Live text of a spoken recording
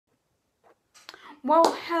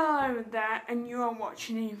Well, hello there, and you're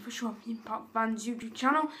watching the official Theme Park Fans YouTube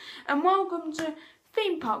channel, and welcome to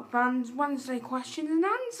Theme Park Fans Wednesday Questions and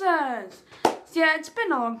Answers. So yeah, it's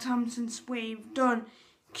been a long time since we've done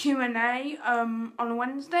Q&A on a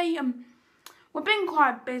Wednesday. We've been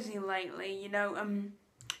quite busy lately, you know,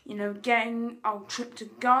 getting our trip to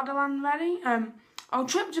Gardaland ready. Our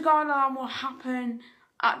trip to Gardaland will happen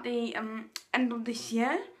at the end of this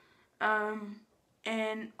year.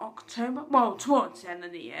 In October, well, towards the end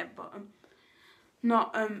of the year, but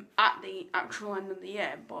not at the actual end of the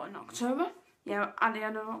year, but in October. Yeah, at the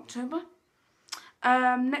end of October.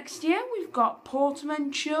 Next year we've got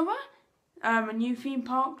Portaventura, a new theme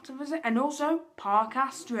park to visit, and also Park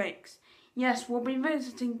Asterix. Yes, we'll be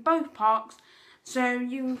visiting both parks, so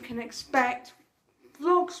you can expect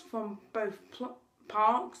vlogs from both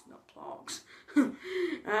parks, not parks,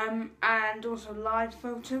 and also live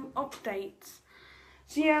photo updates.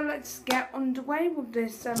 So yeah, let's get underway with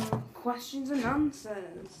this questions and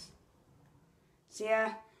answers. So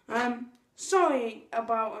yeah, sorry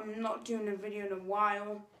about not doing a video in a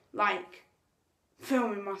while, like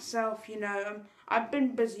filming myself. You know, I've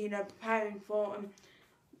been busy, you know, preparing for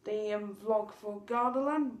the vlog for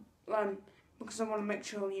Gardaland, because I want to make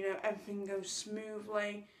sure, you know, everything goes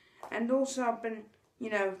smoothly, and also I've been, you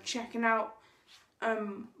know, checking out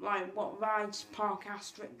like what rides Park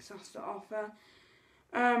Asterix has to offer.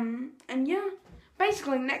 And yeah,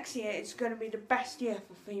 basically next year it's going to be the best year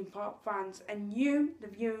for theme park fans, and you, the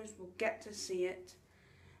viewers, will get to see it.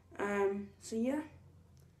 So yeah,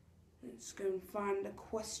 let's go and find the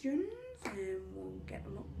questions and we'll get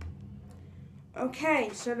them up. Okay,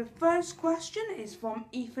 so the first question is from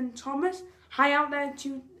Ethan Thomas. Hi out there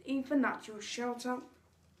to Ethan, that's your shout out.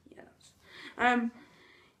 Yes.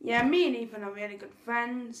 Yeah, me and Ethan are really good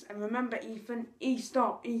friends, and remember Ethan,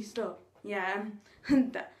 E-stop. Yeah,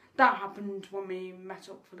 that happened when we met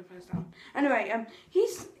up for the first time. Anyway, he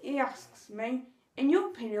asks me, in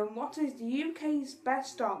your opinion, what is the UK's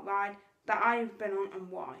best dark ride that I've been on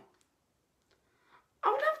and why?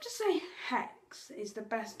 I would have to say Hex is the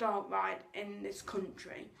best dark ride in this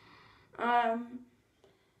country. I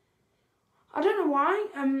don't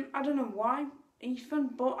know why, Ethan,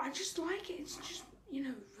 but I just like it. It's just, you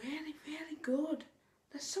know, really, really good.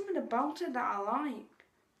 There's something about it that I like.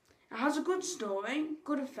 It has a good story,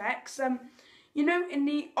 good effects. You know, in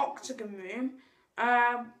the Octagon Room,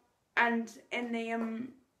 and in the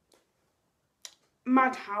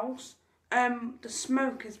Madhouse, the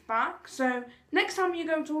smoke is back. So next time you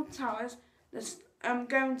go to the towers,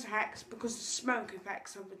 going to Hex, because the smoke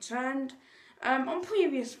effects have returned. On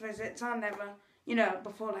previous visits, I never, you know,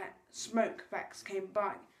 before the smoke effects came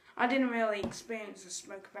back, I didn't really experience the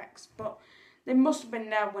smoke effects, but they must have been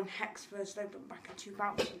there when Hex first opened back in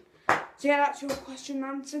 2000. So yeah, that's your question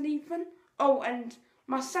answered, Ethan. Oh, and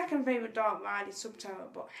my second favourite dark ride is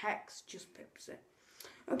Subterra, but Hex just pips it.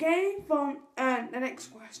 Okay, the next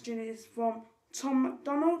question is from Tom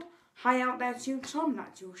McDonald. Hi out there to you, Tom,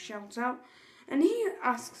 that's your shout out. And he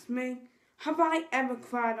asks me, have I ever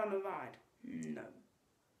cried on a ride? No.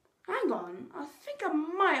 Hang on, I think I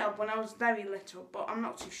might have when I was very little, but I'm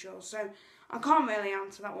not too sure, so I can't really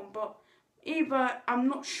answer that one, but either I'm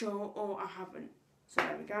not sure or I haven't. So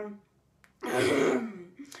there we go.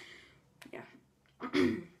 Yeah.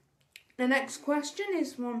 The next question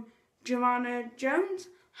is from Joanna Jones.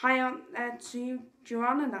 Hi out there to you,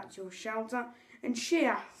 Joanna, that's your shout out. And she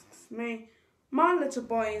asks me, my little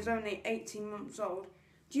boy is only 18 months old.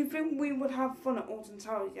 Do you think we would have fun at Alton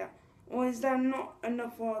Towers yet? Or is there not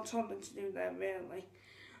enough for a toddler to do there, really?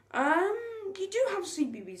 You do have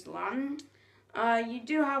CBeebies Land. You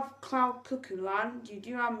do have Cloud Cuckoo Land. You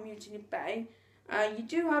do have Mutiny Bay. You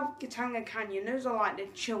do have Gatanga Canyon. Those are like the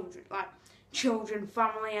children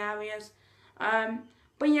family areas.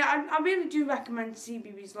 But yeah, I really do recommend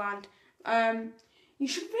CBeebies Land. You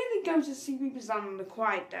should really go to CBeebies Land on a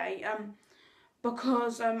quiet day.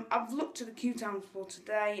 Because I've looked at the queue times for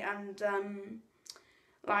today, and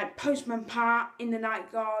like Postman Pat, In the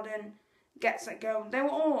Night Garden, Get Set Go, they were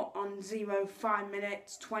all on 0, 5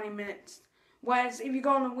 minutes, 20 minutes. Whereas if you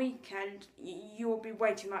go on a weekend, you will be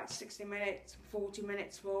waiting like 60 minutes, 40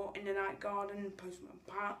 minutes for In the Night Garden, Postman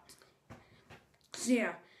Pat. So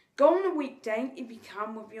yeah, go on a weekday if you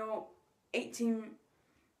can with your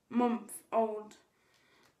 18-month-old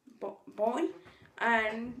boy.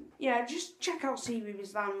 And yeah, just check out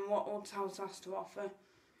CBeebies Land and what Alton Towers has to offer.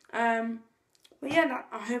 But yeah,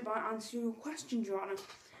 I hope I answered your question, Joanna.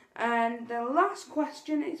 And the last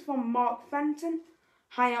question is from Mark Fenton.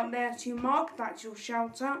 Hi out there to you, Mark, that's your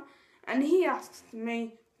shout out. And he asks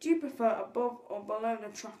me, do you prefer above or below the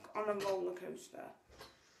track on a roller coaster?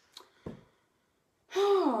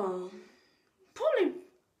 Oh, probably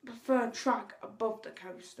prefer track above the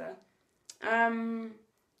coaster.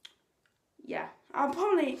 Yeah, I'll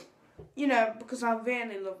probably, because I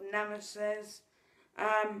really love Nemesis.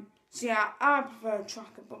 So yeah, I prefer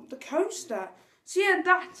track above the coaster. So yeah,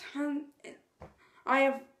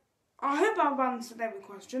 I hope I've answered every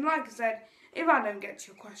question. Like I said, if I don't get to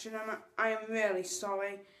your question, I am really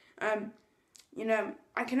sorry.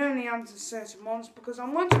 I can only answer certain ones because I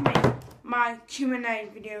want to make my Q&A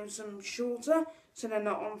videos shorter, so they're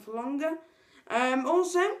not on for longer.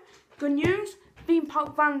 Also, good news,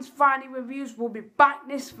 ThemeParkFans Friday reviews will be back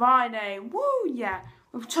this Friday. Woo, yeah.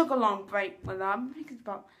 We've took a long break with that. I think it's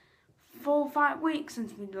about 4 or 5 weeks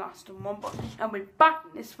since we last done one, and we're back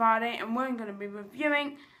this Friday, and we're going to be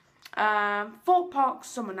reviewing Thorpe Park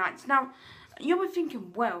Summer Nights. Now, you'll be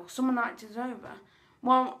thinking, well, Summer Nights is over.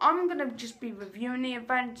 Well, I'm going to just be reviewing the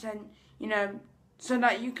event and, so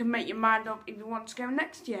that you can make your mind up if you want to go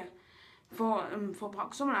next year for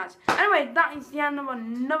Park Summer Nights. Anyway, that is the end of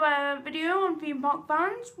another video on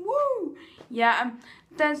ThemeParkFans. Woo! Yeah,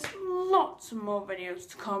 there's lots of more videos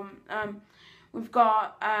to come. We've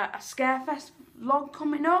got a Scarefest vlog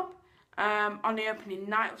coming up on the opening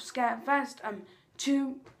night of Scarefest.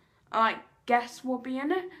 2 guests will be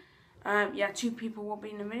in it. 2 people will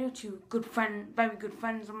be in the video, 2 very good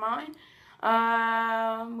friends of mine.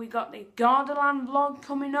 We got the Gardaland vlog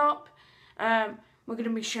coming up. We're going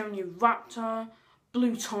to be showing you Raptor,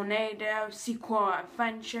 Blue Tornado, Sequoia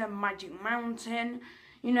Adventure, Magic Mountain,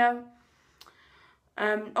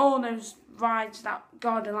 all those rides that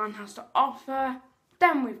Gardaland has to offer.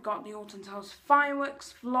 Then we've got the Alton Towers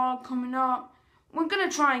Fireworks vlog coming up. We're going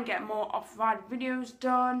to try and get more off-ride videos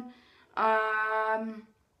done.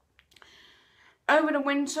 Over the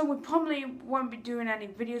winter, we probably won't be doing any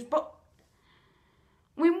videos, but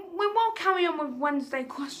we will carry on with Wednesday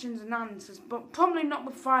questions and answers, but probably not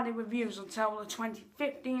with Friday reviews until the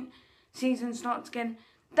 2015 season starts again.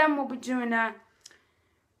 Then we'll be doing a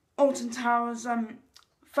Alton Towers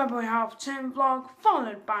February half-term vlog,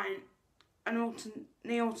 followed by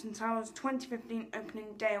the Alton Towers 2015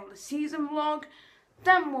 opening day of the season vlog.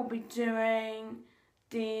 Then we'll be doing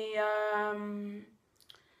the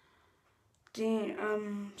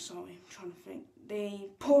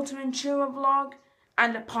Porter and Chura vlog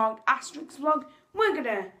and the Park Asterix vlog. We're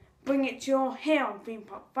gonna bring it to you here on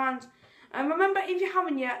ThemeParkFans. And remember, if you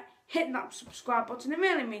haven't yet, hit that subscribe button. It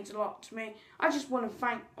really means a lot to me. I just want to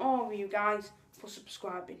thank all of you guys for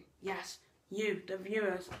subscribing. Yes, you, the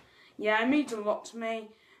viewers. Yeah, it means a lot to me.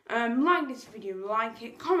 Like this video, like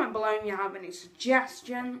it. Comment below if you have any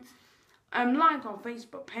suggestions. Like our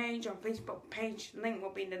Facebook page. Our Facebook page link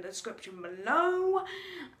will be in the description below.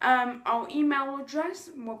 Our email address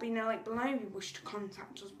will be in the link below if you wish to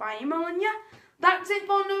contact us by email. And yeah, that's it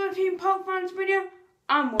for another ThemeParkFans video.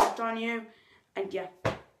 I'm Wolf on you. And yeah,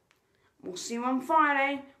 we'll see you on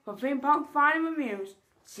Friday for Theme Park Friday reviews.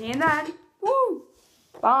 See you then. Woo!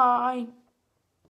 Bye.